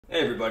Hey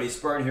everybody,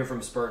 Spartan here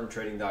from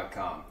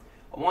SpartanTrading.com.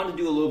 I wanted to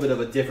do a little bit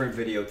of a different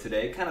video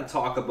today, kind of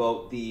talk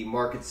about the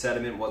market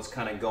sentiment, what's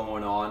kind of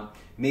going on,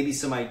 maybe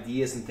some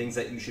ideas and things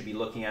that you should be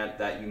looking at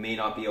that you may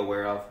not be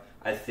aware of.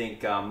 I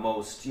think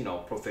most,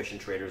 proficient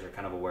traders are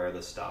kind of aware of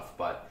this stuff,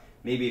 but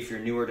maybe if you're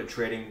newer to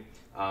trading,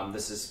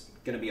 this is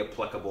going to be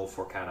applicable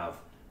for kind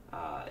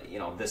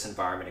of, this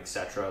environment,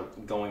 etc.,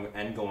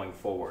 going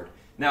forward.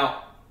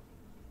 Now,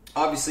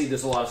 obviously,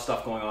 there's a lot of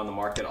stuff going on in the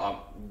market.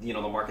 The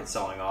market's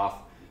selling off.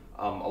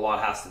 A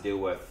lot has to do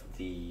with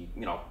the,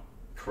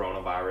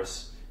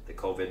 coronavirus, the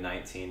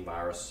COVID-19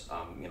 virus,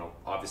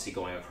 obviously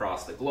going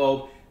across the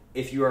globe.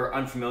 If you are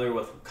unfamiliar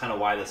with kind of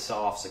why the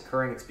sell-off's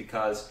occurring, it's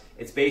because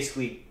it's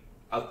basically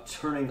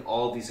turning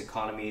all of these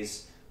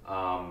economies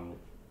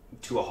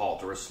to a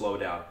halt or a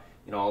slowdown.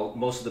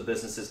 Most of the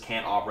businesses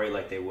can't operate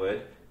like they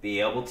would be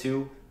able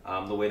to.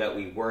 The way that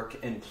we work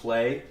and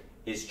play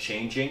is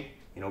changing.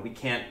 We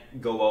can't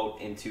go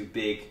out into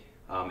big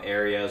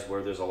areas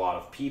where there's a lot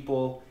of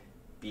people,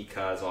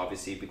 because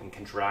obviously we can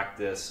contract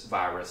this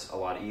virus a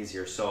lot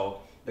easier.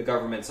 So the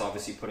government's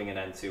obviously putting an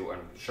end to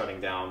and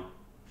shutting down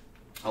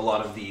a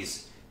lot of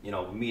these,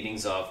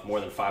 meetings of more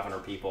than 500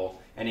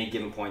 people at any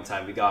given point in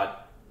time. We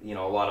got, a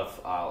lot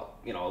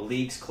of,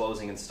 leagues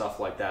closing and stuff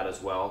like that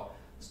as well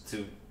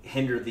to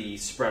hinder the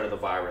spread of the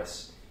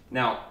virus.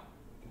 Now,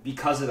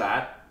 because of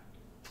that,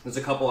 there's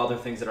a couple other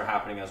things that are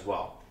happening as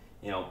well.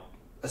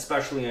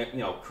 Especially,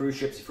 cruise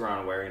ships, if you're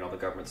unaware, the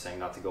government's saying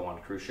not to go on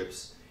cruise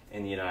ships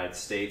in the United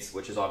States,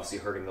 which is obviously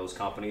hurting those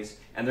companies,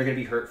 and they're going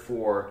to be hurt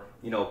for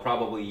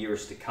probably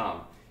years to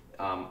come.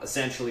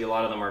 Essentially, a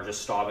lot of them are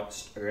just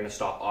going to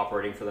stop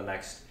operating for the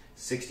next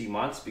 60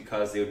 months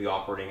because they would be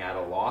operating at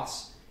a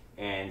loss,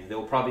 and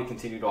they'll probably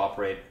continue to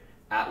operate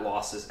at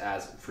losses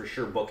as for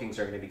sure bookings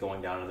are going to be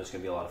going down and there's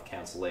going to be a lot of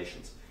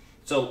cancellations.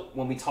 So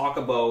when we talk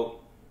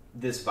about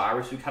this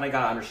virus, we kind of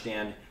got to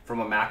understand from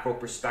a macro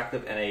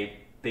perspective and a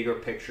bigger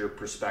picture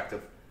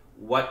perspective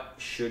what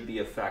should be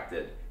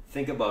affected.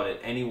 Think about it,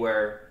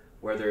 anywhere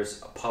where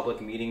there's a public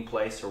meeting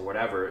place or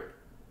whatever,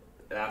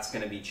 that's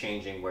going to be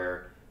changing,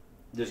 where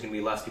there's going to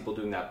be less people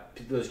doing that.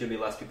 There's going to be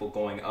less people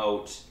going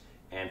out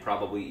and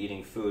probably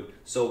eating food.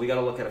 So we got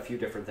to look at a few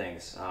different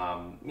things.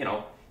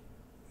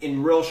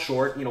 In real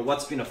short,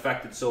 what's been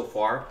affected so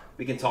far,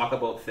 we can talk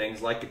about things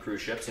like the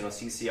cruise ships,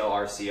 CCL,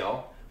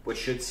 RCL, which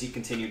should see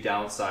continued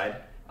downside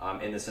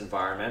in this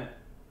environment.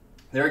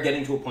 They're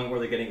getting to a point where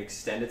they're getting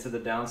extended to the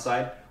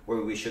downside,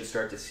 where we should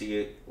start to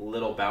see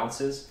little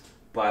bounces.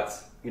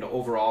 But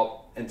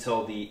overall,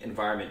 until the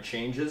environment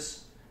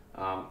changes,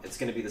 it's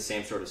going to be the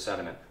same sort of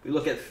sentiment. We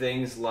look at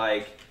things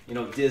like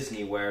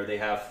Disney, where they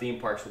have theme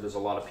parks where there's a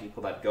lot of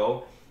people that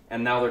go,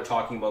 and now they're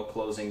talking about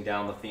closing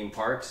down the theme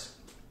parks.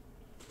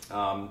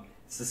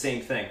 It's the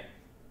same thing.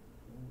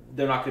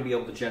 They're not going to be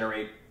able to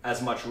generate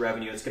as much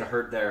revenue. It's going to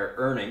hurt their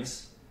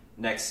earnings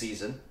next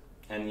season,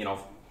 and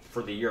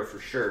for the year for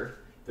sure.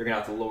 They're going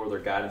to have to lower their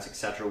guidance,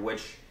 etc.,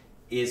 which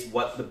is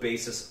what the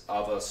basis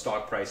of a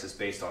stock price is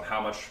based on,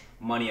 how much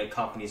money a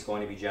company is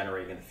going to be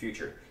generating in the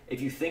future.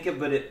 If you think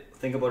about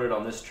it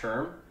on this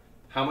term,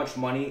 how much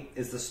money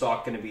is the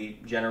stock going to be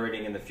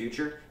generating in the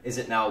future? Is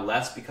it now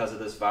less because of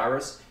this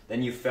virus?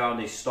 Then you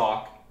found a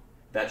stock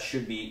that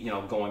should be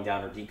going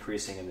down or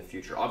decreasing in the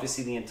future.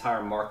 Obviously, the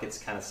entire market's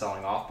kind of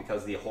selling off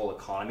because the whole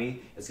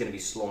economy is going to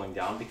be slowing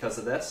down because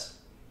of this.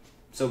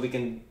 So we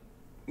can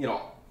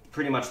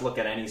pretty much look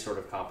at any sort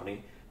of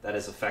company that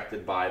is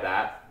affected by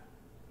that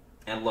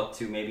and look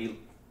to maybe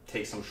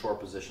take some short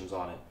positions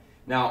on it.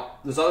 Now,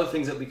 there's other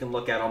things that we can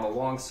look at on the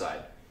long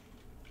side.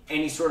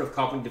 Any sort of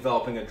company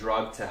developing a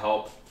drug to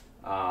help,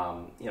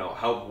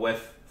 help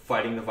with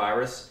fighting the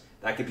virus,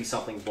 that could be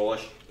something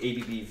bullish.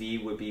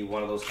 ABBV would be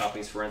one of those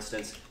companies, for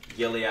instance.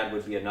 Gilead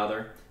would be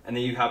another. And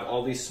then you have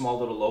all these small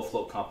little low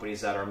float companies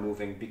that are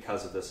moving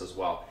because of this as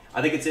well.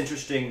 I think it's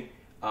interesting,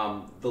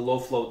 the low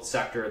float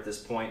sector at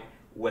this point,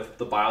 with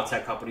the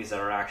biotech companies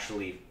that are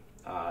actually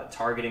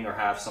targeting or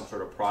have some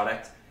sort of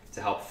product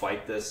to help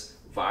fight this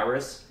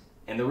virus.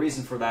 And the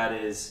reason for that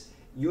is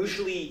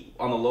usually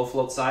on the low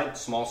float side,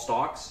 small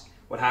stocks,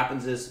 what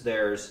happens is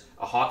there's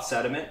a hot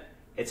sediment.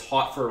 It's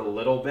hot for a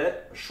little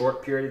bit, a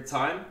short period of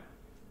time,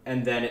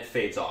 and then it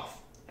fades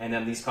off. And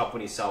then these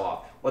companies sell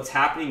off. What's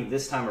happening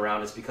this time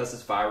around is because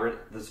this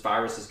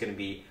virus is going to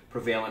be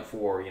prevalent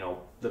for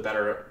the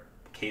better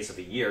case of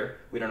a year.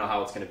 We don't know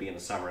how it's going to be in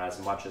the summer as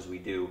much as we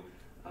do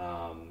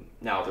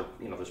now.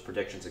 There's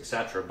predictions,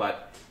 etc.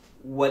 But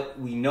what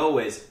we know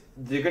is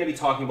they're going to be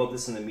talking about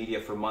this in the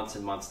media for months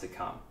and months to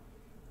come.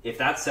 If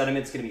that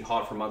sentiment's going to be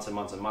hot for months and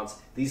months and months,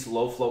 these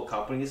low float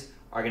companies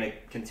are going to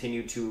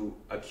continue to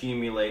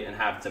accumulate and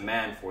have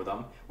demand for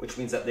them, which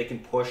means that they can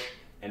push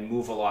and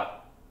move a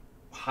lot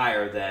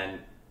higher than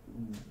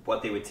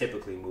what they would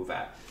typically move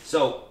at.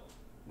 So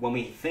when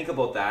we think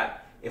about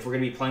that, if we're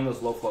going to be playing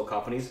those low float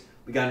companies,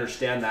 we got to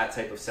understand that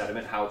type of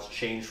sentiment, how it's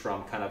changed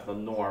from kind of the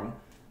norm.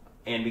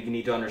 And we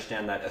need to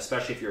understand that,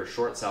 especially if you're a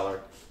short seller,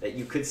 that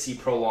you could see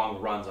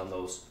prolonged runs on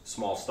those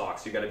small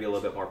stocks. You got to be a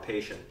little bit more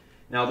patient.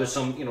 Now, there's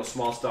some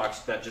small stocks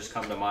that just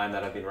come to mind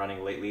that I've been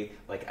running lately,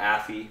 like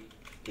AFI,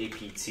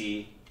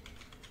 APT,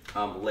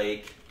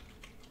 Lake,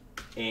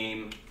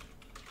 AIM,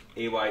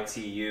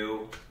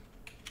 AYTU,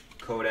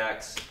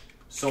 Codex,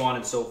 so on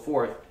and so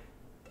forth.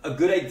 A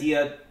good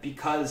idea,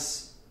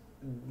 because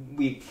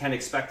we can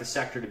expect the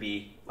sector to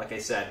be, like I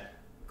said,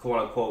 quote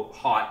unquote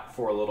hot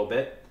for a little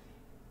bit,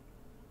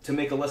 to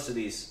make a list of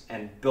these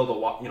and build a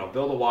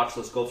watch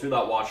list. Go through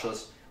that watch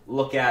list,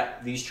 look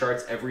at these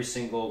charts every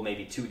single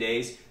maybe 2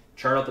 days,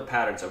 chart out the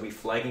patterns. Are we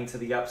flagging to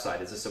the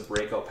upside? Is this a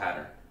breakout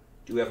pattern?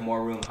 Do we have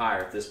more room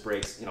higher? If this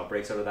breaks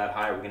out of that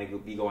high, we're going to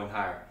be going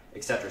higher,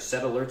 etc.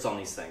 Set alerts on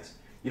these things.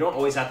 You don't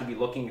always have to be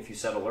looking if you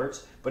set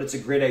alerts, but it's a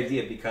great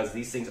idea because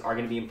these things are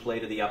going to be in play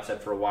to the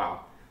upside for a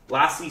while.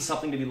 Lastly,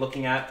 something to be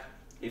looking at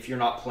if you're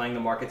not playing the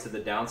market to the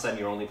downside and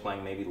you're only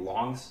playing maybe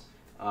longs,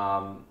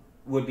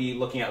 would be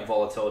looking at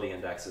volatility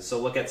indexes. So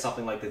look at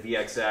something like the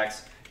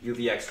VXX,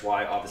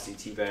 UVXY. Obviously,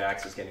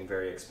 TVX is getting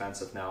very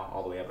expensive now,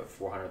 all the way up at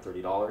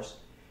 $430.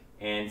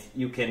 And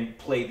you can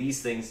play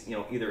these things,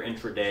 either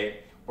intraday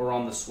or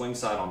on the swing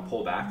side on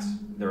pullbacks.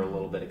 They're a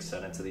little bit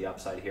extended to the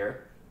upside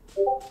here,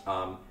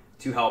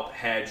 to help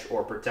hedge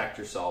or protect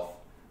yourself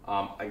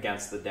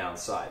against the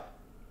downside.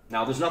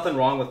 Now, there's nothing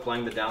wrong with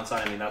playing the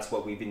downside. I mean, that's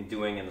what we've been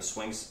doing in the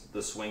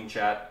swing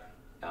chat,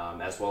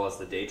 as well as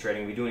the day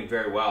trading. We're doing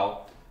very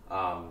well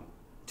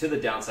to the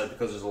downside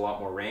because there's a lot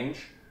more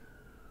range.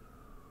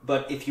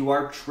 But if you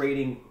are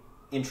trading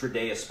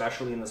intraday,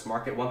 especially in this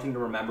market, one thing to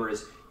remember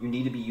is you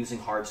need to be using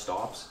hard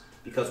stops,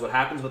 because what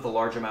happens with a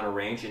large amount of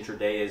range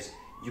intraday is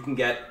you can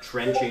get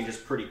trend changes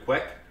pretty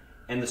quick,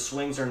 and the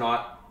swings are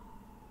not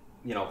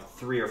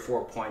 3 or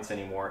 4 points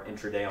anymore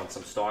intraday on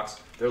some stocks.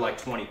 They're like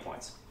 20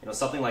 points.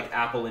 Something like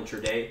Apple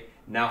intraday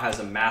now has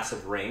a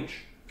massive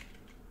range.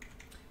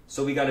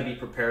 So we got to be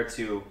prepared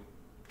to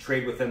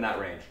trade within that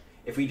range.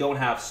 If we don't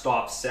have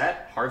stops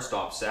set, hard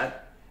stops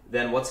set,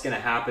 then what's going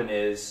to happen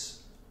is,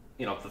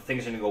 if the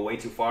things are going to go way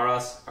too far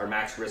our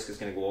max risk is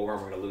going to go over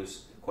and we're going to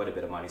lose quite a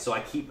bit of money. So I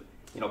keep,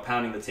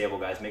 pounding the table,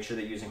 guys. Make sure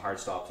that you're using hard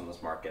stops in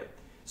this market.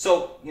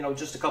 So,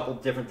 just a couple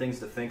different things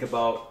to think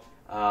about.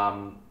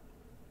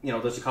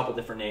 There's a couple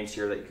different names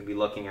here that you can be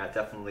looking at.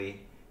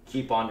 Definitely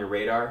keep on your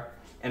radar.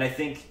 And I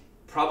think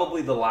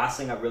probably the last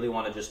thing I really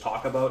want to just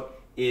talk about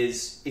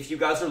is if you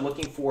guys are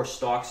looking for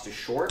stocks to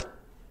short,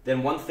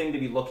 then one thing to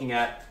be looking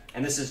at,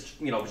 and this is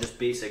just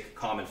basic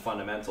common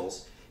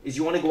fundamentals, is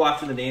you want to go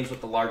after the names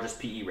with the largest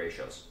PE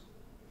ratios.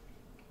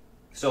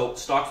 So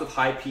stocks with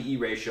high PE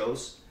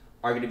ratios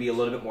are going to be a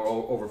little bit more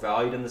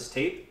overvalued in this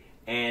tape.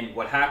 And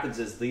what happens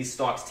is these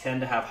stocks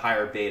tend to have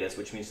higher betas,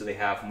 which means that they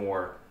have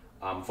more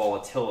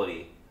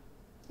volatility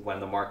when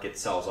the market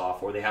sells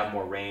off, or they have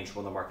more range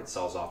when the market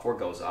sells off or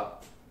goes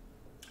up.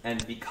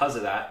 And because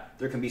of that,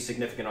 there can be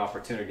significant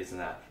opportunities in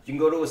that. You can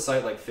go to a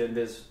site like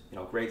Finviz,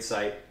 great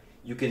site.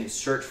 You can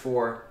search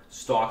for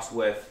stocks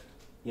with,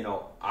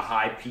 a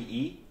high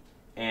PE,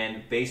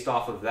 and based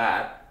off of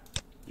that,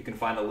 you can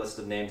find a list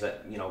of names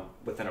that,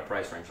 within a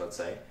price range, let's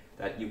say,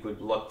 that you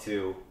could look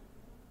to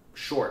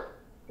short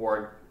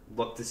or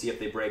look to see if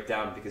they break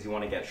down because you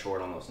want to get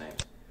short on those names.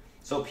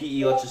 So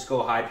PE, let's just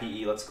go high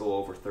PE. Let's go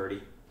over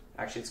 30.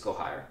 Actually, let's go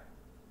higher.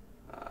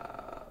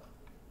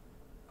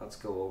 Let's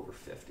go over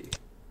 50.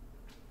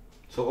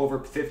 So over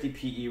 50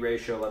 PE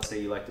ratio, let's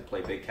say you like to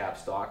play big cap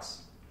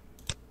stocks.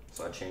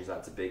 So I'd change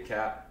that to big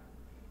cap.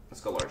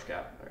 Let's go large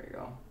cap. There you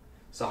go.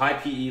 So high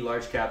PE,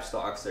 large cap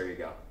stocks. There you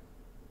go.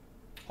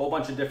 Whole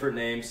bunch of different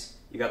names.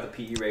 You got the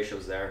PE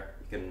ratios there.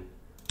 You can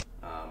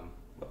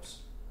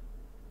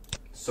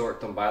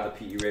sort them by the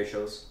PE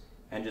ratios,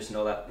 and just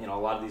know that a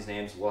lot of these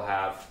names will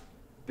have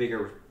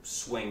bigger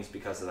swings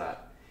because of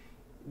that.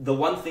 The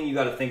one thing you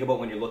got to think about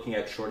when you're looking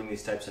at shorting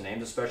these types of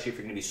names, especially if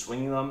you're going to be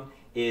swinging them,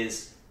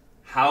 is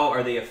how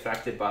are they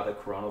affected by the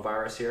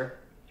coronavirus here?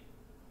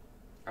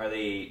 Are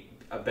they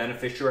a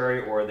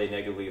beneficiary or are they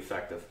negatively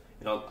effective?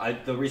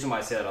 The reason why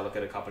I say that, I look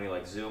at a company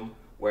like Zoom,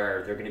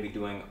 where they're going to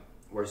be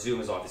where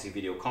Zoom is obviously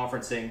video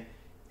conferencing.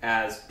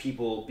 As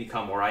people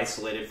become more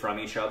isolated from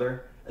each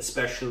other,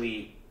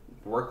 especially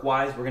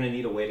work-wise, we're going to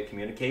need a way to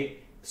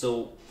communicate.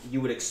 So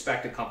you would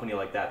expect a company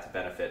like that to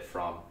benefit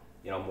from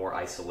more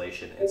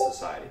isolation in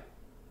society,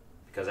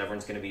 because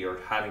everyone's going to be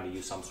having to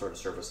use some sort of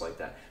service like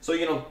that. So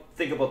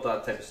think about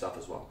that type of stuff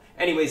as well.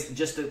 Anyways,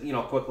 just a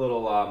quick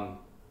little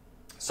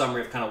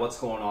summary of kind of what's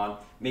going on,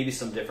 maybe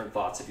some different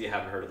thoughts if you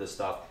haven't heard of this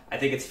stuff. I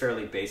think it's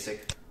fairly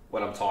basic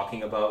what I'm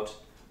talking about,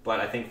 but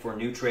I think for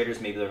new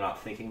traders, maybe they're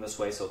not thinking this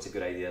way, so it's a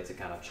good idea to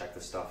kind of check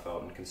this stuff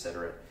out and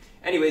consider it.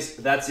 Anyways,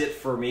 that's it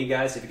for me,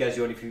 guys. If you guys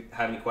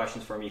have any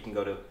questions for me, you can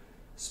go to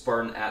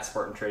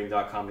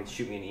Spartan@SpartanTrading.com. You can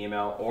shoot me an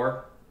email,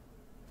 or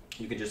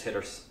you can just hit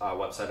our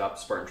website up,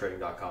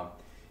 SpartanTrading.com.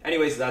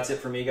 Anyways, that's it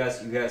for me,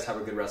 guys. You guys have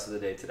a good rest of the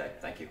day today.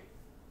 Thank you.